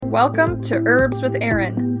Welcome to Herbs with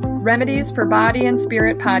Erin, Remedies for Body and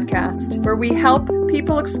Spirit podcast, where we help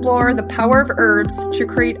people explore the power of herbs to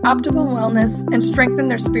create optimal wellness and strengthen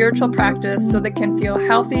their spiritual practice so they can feel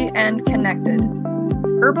healthy and connected.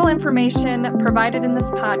 Herbal information provided in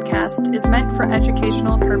this podcast is meant for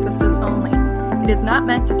educational purposes only. It is not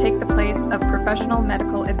meant to take the place of professional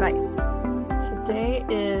medical advice. Today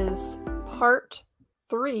is part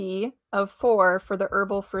 3 of 4 for the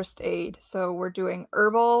herbal first aid. So we're doing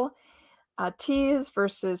herbal teas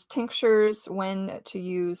versus tinctures, when to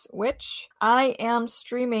use which. I am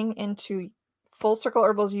streaming into Full Circle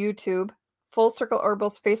Herbal's YouTube, Full Circle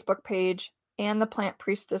Herbal's Facebook page, and the Plant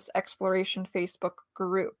Priestess Exploration Facebook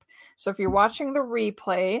group. So if you're watching the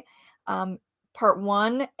replay, part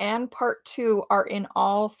 1 and part 2 are in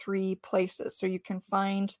all 3 places. So you can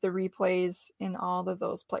find the replays in all of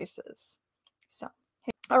those places.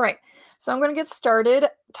 All right, so I'm going to get started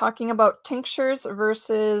talking about tinctures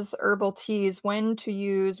versus herbal teas, when to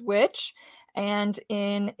use which, and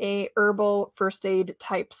in a herbal first aid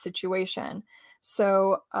type situation.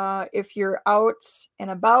 So if you're out and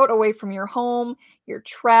about away from your home, you're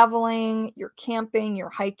traveling, you're camping, you're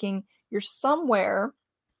hiking, you're somewhere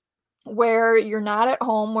where you're not at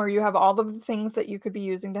home, where you have all of the things that you could be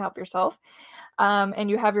using to help yourself, and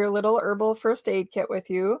you have your little herbal first aid kit with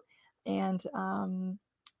you, and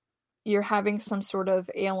you're having some sort of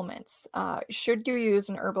ailments. Should you use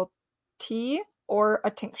an herbal tea or a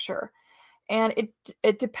tincture? And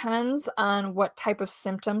it depends on what type of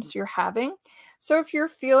symptoms you're having. So if you're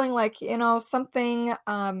feeling like, something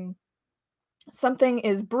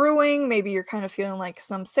is brewing, maybe you're kind of feeling like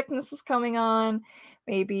some sickness is coming on,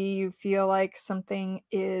 maybe you feel like something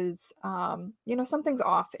is, something's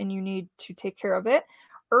off and you need to take care of it.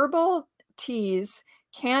 Herbal teas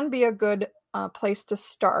can be a good place to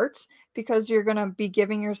start, because you're going to be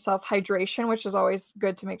giving yourself hydration, which is always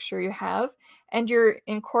good to make sure you have, and you're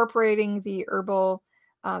incorporating the herbal,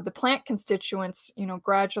 the plant constituents,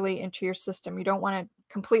 gradually into your system. You don't want to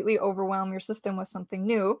completely overwhelm your system with something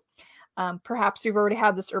new. Perhaps you've already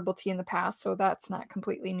had this herbal tea in the past, so that's not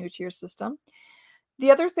completely new to your system.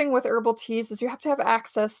 The other thing with herbal teas is you have to have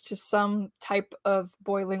access to some type of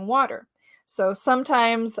boiling water. So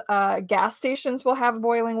sometimes gas stations will have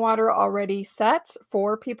boiling water already set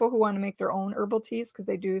for people who want to make their own herbal teas, because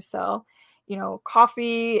they do sell,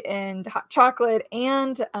 coffee and hot chocolate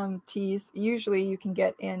and teas. Usually you can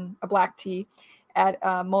get in a black tea at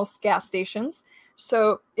most gas stations.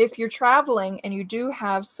 So if you're traveling and you do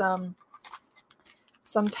have some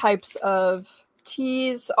types of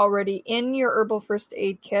teas already in your herbal first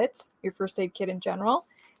aid kit, your first aid kit in general,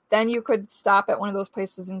 then you could stop at one of those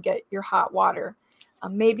places and get your hot water.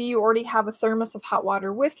 Maybe you already have a thermos of hot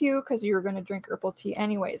water with you because you're going to drink herbal tea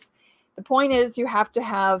anyways. The point is, you have to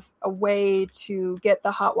have a way to get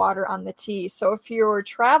the hot water on the tea. So if you're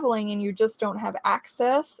traveling and you just don't have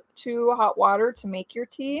access to hot water to make your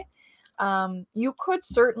tea, you could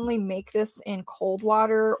certainly make this in cold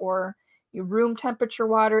water or your room temperature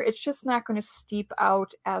water. It's just not going to steep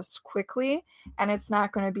out as quickly, and it's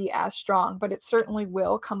not going to be as strong, but it certainly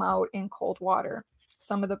will come out in cold water.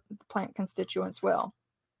 Some of the plant constituents will.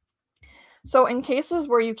 So in cases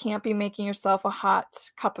where you can't be making yourself a hot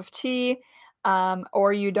cup of tea,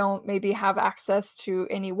 or you don't maybe have access to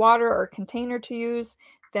any water or container to use,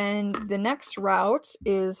 then the next route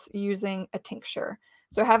is using a tincture.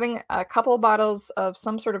 So having a couple bottles of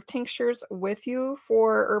some sort of tinctures with you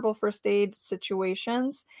for herbal first aid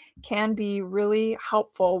situations can be really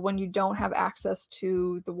helpful when you don't have access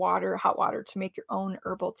to the hot water to make your own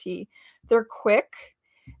herbal tea. They're quick.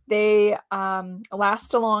 They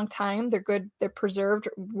last a long time. They're good. They're preserved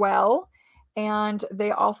well. And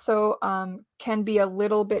they also can be a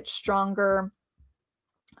little bit stronger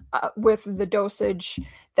with the dosage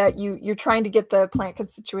that you're trying to get the plant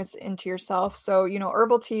constituents into yourself. So,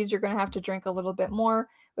 herbal teas, you're going to have to drink a little bit more.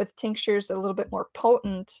 With tinctures, a little bit more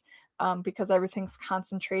potent, because everything's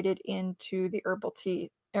concentrated into the herbal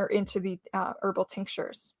tea or into the herbal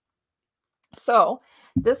tinctures. So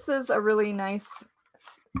this is a really nice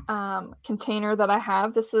container that I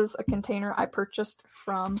have. This is a container I purchased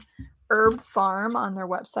from Herb Farm on their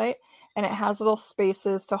website, and it has little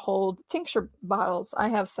spaces to hold tincture bottles. I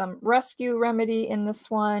have some rescue remedy in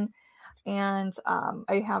this one, and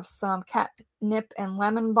I have some catnip and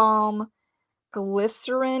lemon balm,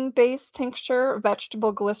 glycerin-based tincture.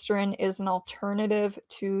 Vegetable glycerin is an alternative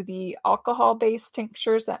to the alcohol-based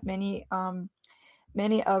tinctures that many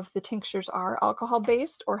of the tinctures are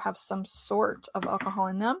alcohol-based or have some sort of alcohol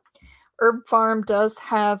in them. Herb Farm does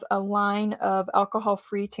have a line of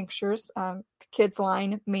alcohol-free tinctures, kids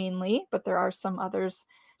line mainly, but there are some others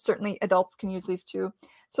certainly adults can use these too.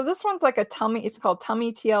 So this one's like a tummy, it's called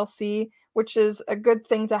Tummy TLC, which is a good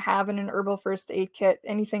thing to have in an herbal first aid kit.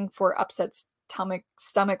 Anything for upset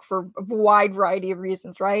stomach for a wide variety of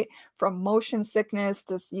reasons, right? From motion sickness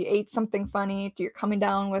to you ate something funny, to you're coming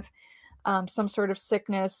down with some sort of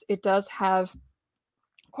sickness. It does have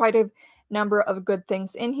quite a number of good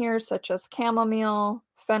things in here, such as chamomile,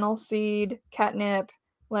 fennel seed, catnip,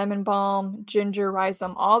 lemon balm, ginger,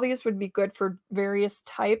 rhizome. All these would be good for various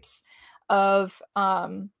types of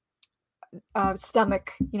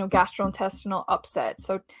stomach, gastrointestinal upset.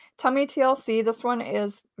 So Tummy TLC, this one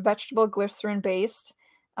is vegetable glycerin based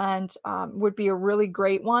and would be a really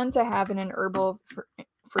great one to have in an herbal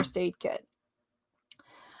first aid kit.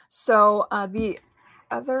 So the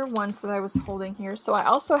other ones that I was holding here. So I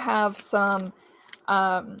also have some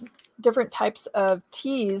different types of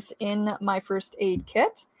teas in my first aid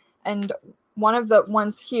kit. And one of the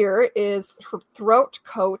ones here is Throat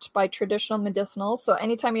Coat by Traditional Medicinals. So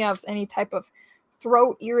anytime you have any type of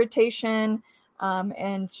throat irritation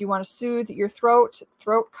and you want to soothe your throat,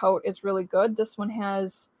 Throat Coat is really good. This one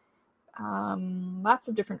has lots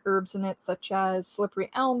of different herbs in it, such as slippery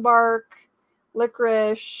elm bark,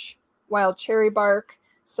 licorice, wild cherry bark.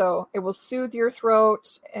 So it will soothe your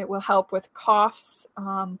throat. It will help with coughs,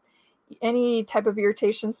 any type of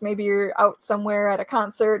irritations. Maybe you're out somewhere at a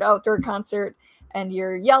concert, outdoor concert, and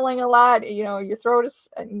you're yelling a lot. Your throat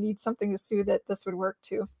needs something to soothe it. This would work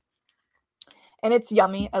too. And it's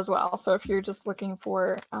yummy as well. So if you're just looking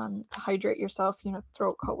for to hydrate yourself,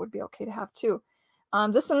 Throat Coat would be okay to have too.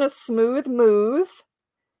 This one is Smooth Move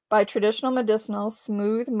by Traditional Medicinals.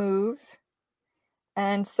 Smooth Move.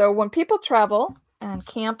 And so when people travel and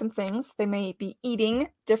camp and things, they may be eating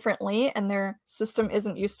differently and their system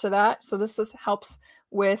isn't used to that. So this helps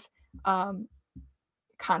with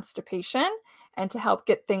constipation and to help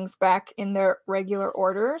get things back in their regular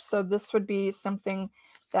order. So this would be something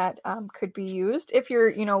that could be used if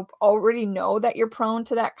you're, already know that you're prone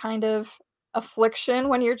to that kind of affliction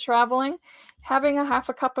when you're traveling. Having a half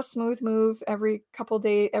a cup of Smooth Move every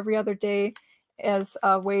other day as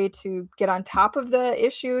a way to get on top of the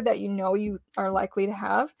issue that you are likely to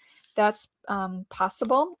have. That's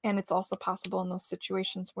possible. And it's also possible in those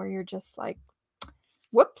situations where you're just like,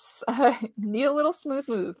 whoops, need a little Smooth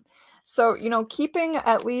Move. So, keeping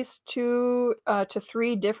at least 2 to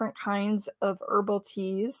 3 different kinds of herbal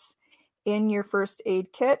teas in your first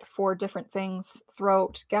aid kit for different things,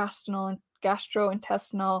 throat,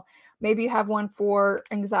 gastrointestinal. Maybe you have one for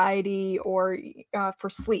anxiety or for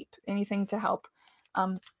sleep, anything to help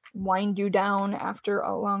wind you down after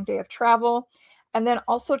a long day of travel. And then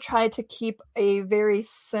also try to keep a very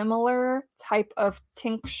similar type of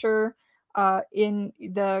tincture in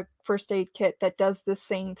the first aid kit that does the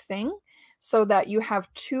same thing, so that you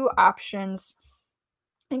have 2 options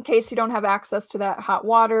in case you don't have access to that hot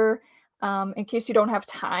water. In case you don't have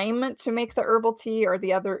time to make the herbal tea or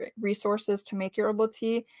the other resources to make your herbal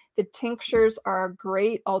tea, the tinctures are a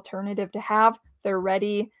great alternative to have. They're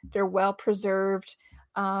ready, they're well preserved,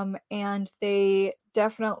 and they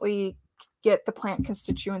definitely get the plant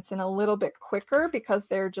constituents in a little bit quicker because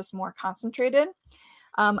they're just more concentrated.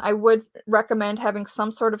 I would recommend having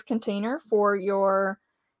some sort of container for your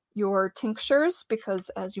tinctures, because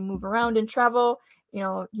as you move around and travel,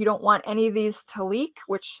 you don't want any of these to leak,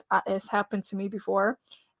 which has happened to me before.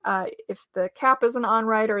 If the cap isn't on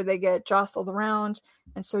right or they get jostled around.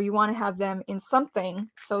 And so you want to have them in something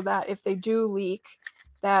so that if they do leak,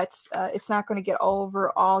 that it's not going to get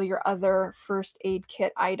over all your other first aid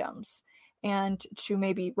kit items, and to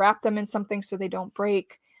maybe wrap them in something so they don't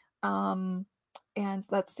break. And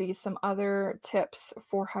let's see some other tips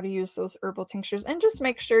for how to use those herbal tinctures. And just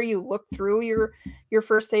make sure you look through your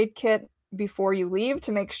first aid kit before you leave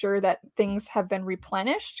to make sure that things have been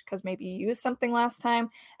replenished, because maybe you used something last time,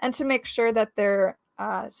 and to make sure that they're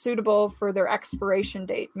suitable for their expiration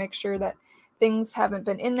date. Make sure that things haven't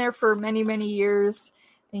been in there for many, many years.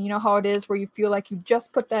 And you know how it is where you feel like you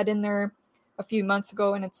just put that in there a few months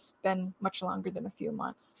ago and it's been much longer than a few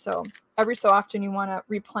months. So every so often you want to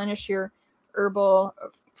replenish your herbal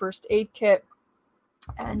first aid kit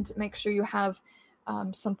and make sure you have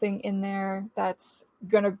something in there that's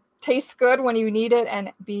going to taste good when you need it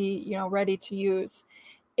and be ready to use.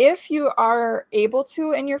 If you are able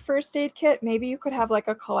to in your first aid kit, maybe you could have like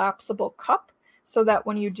a collapsible cup so that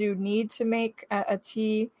when you do need to make a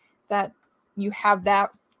tea, that you have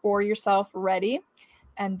that for yourself ready.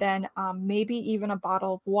 And then maybe even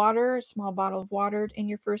a small bottle of water in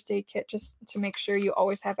your first aid kit, just to make sure you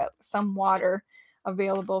always have some water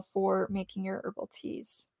available for making your herbal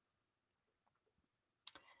teas.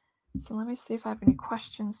 So let me see if I have any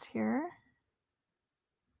questions here.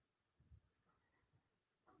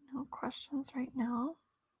 No questions right now.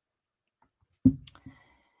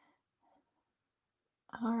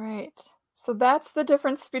 All right. So that's the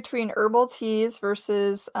difference between herbal teas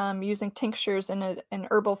versus using tinctures in an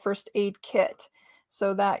herbal first aid kit,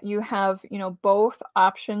 so that you have, both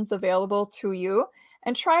options available to you,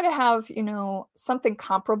 and try to have, something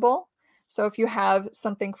comparable. So if you have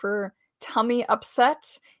something for tummy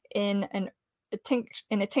upset in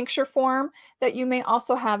in a tincture form, that you may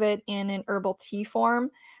also have it in an herbal tea form,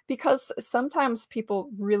 because sometimes people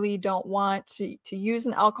really don't want to use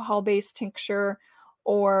an alcohol-based tincture,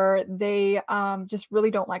 or they just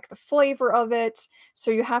really don't like the flavor of it.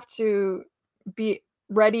 So you have to be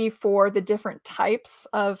ready for the different types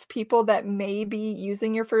of people that may be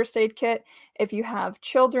using your first aid kit. If you have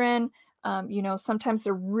children, sometimes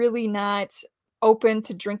they're really not open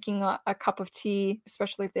to drinking a cup of tea,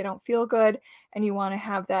 especially if they don't feel good, and you want to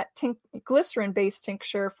have that glycerin-based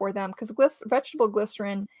tincture for them, because vegetable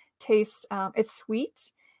glycerin tastes, it's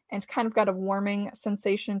sweet, and it's kind of got a warming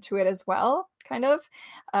sensation to it as well, kind of.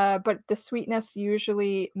 But the sweetness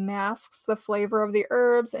usually masks the flavor of the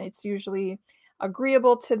herbs, and it's usually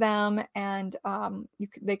agreeable to them. And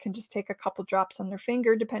they can just take a couple drops on their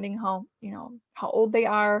finger, depending how old they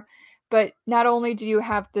are. But not only do you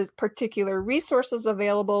have the particular resources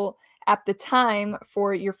available at the time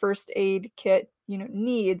for your first aid kit,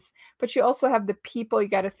 needs, but you also have the people you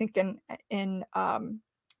got to think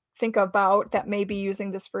about that may be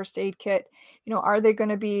using this first aid kit. Are they going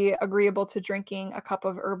to be agreeable to drinking a cup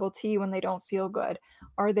of herbal tea when they don't feel good?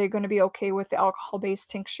 Are they going to be okay with the alcohol-based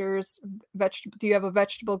tinctures? Do you have a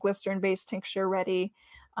vegetable glycerin-based tincture ready?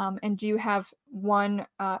 And do you have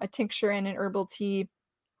a tincture and an herbal tea,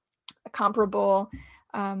 a comparable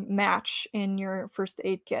match in your first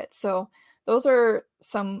aid kit? So those are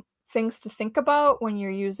some things to think about when you're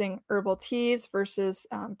using herbal teas versus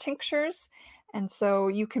tinctures. And so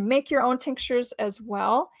you can make your own tinctures as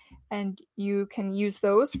well, and you can use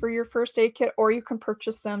those for your first aid kit, or you can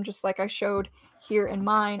purchase them just like I showed here in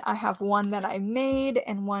mine. I have one that I made,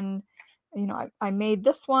 and one, I made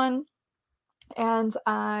this one, and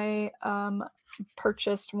I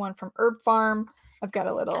purchased one from Herb Farm. I've got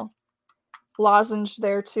a little lozenge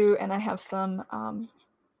there too, and I have some,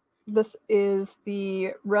 this is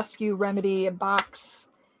the Rescue Remedy box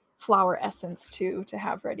flower essence too, to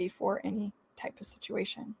have ready for any type of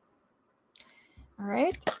situation. All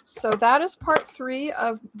right, so that is part 3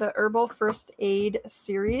 of the herbal first aid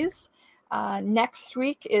series. Next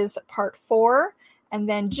week is part 4, and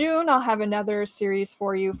then June I'll have another series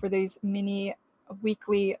for you for these mini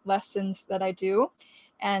weekly lessons that I do,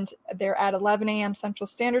 and they're at 11 a.m. Central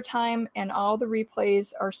Standard Time, and all the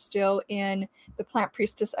replays are still in the Plant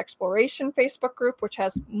Priestess Exploration Facebook group, which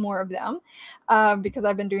has more of them, because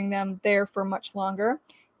I've been doing them there for much longer.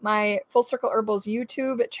 My Full Circle Herbals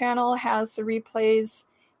YouTube channel has the replays,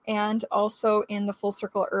 and also in the Full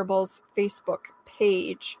Circle Herbals Facebook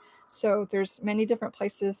page. So there's many different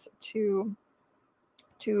places to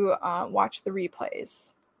watch the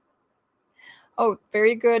replays. Oh,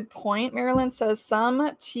 very good point. Marilyn says some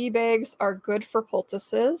tea bags are good for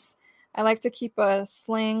poultices. I like to keep a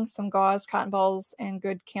sling, some gauze, cotton balls, and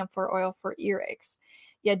good camphor oil for earaches.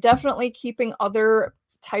 Yeah, definitely keeping other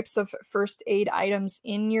types of first aid items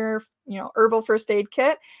in your herbal first aid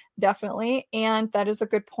kit, definitely. And that is a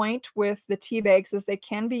good point with the tea bags, as they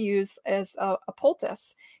can be used as a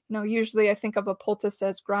poultice. Usually I think of a poultice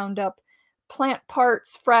as ground up plant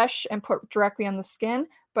parts fresh and put directly on the skin,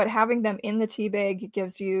 but having them in the tea bag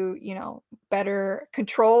gives you better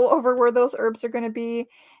control over where those herbs are going to be.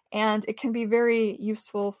 And it can be very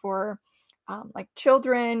useful for like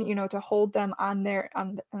children, to hold them on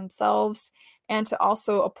themselves, and to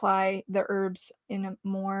also apply the herbs in a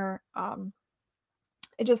more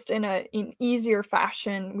just in an easier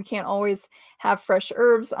fashion. We can't always have fresh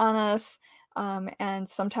herbs on us, and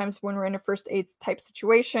sometimes when we're in a first aid type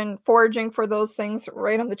situation, foraging for those things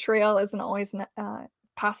right on the trail isn't always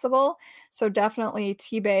possible. So definitely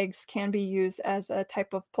tea bags can be used as a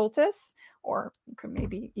type of poultice, or you could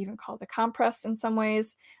maybe even call it a compress in some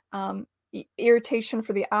ways. Irritation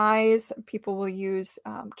for the eyes, people will use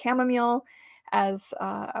chamomile as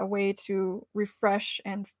a way to refresh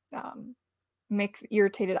and make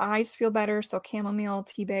irritated eyes feel better. So chamomile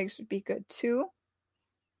tea bags would be good too.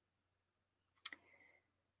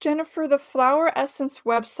 Jennifer, the flower essence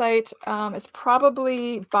website is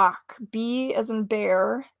probably Bach. B as in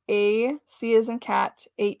bear, A, C as in cat,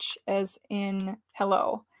 H as in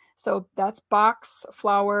hello. So that's Bach's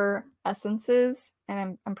flower essences,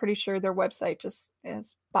 and I'm pretty sure their website just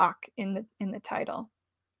is Bach in the title.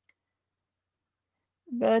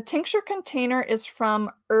 The tincture container is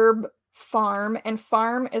from Herb Farm, and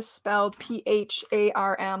farm is spelled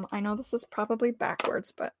Pharm. I know this is probably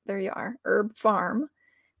backwards, but there you are. Herb Pharm.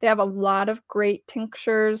 They have a lot of great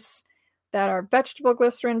tinctures that are vegetable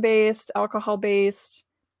glycerin based, alcohol based.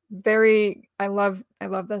 I love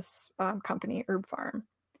this company, Herb Pharm.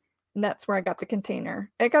 And that's where I got the container.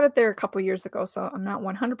 I got it there a couple years ago, so I'm not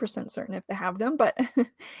 100% certain if they have them, but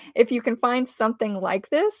if you can find something like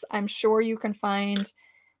this, I'm sure you can find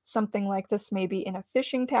something like this maybe in a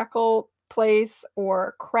fishing tackle place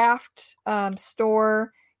or craft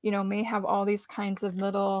store, may have all these kinds of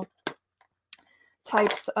little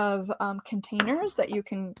types of containers that you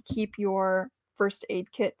can keep your first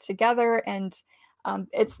aid kit together. And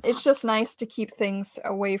it's just nice to keep things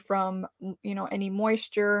away from, any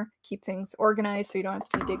moisture, keep things organized so you don't have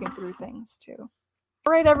to be digging through things too.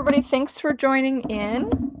 All right, everybody, thanks for joining in.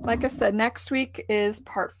 Like I said, next week is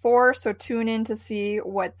part 4, so tune in to see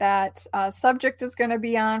what that subject is going to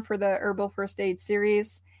be on for the Herbal First Aid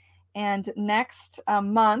series. And next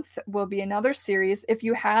month will be another series. If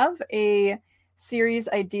you have a series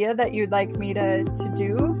idea that you'd like me to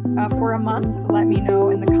do for a month, let me know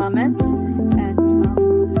in the comments, and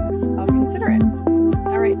I'll consider it.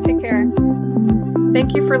 All right, take care.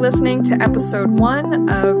 Thank you for listening to episode 1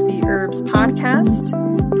 of the Herbs Podcast.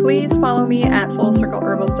 Please follow me at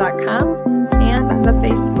FullCircleHerbals.com and the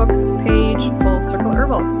Facebook page Full Circle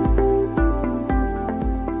Herbals.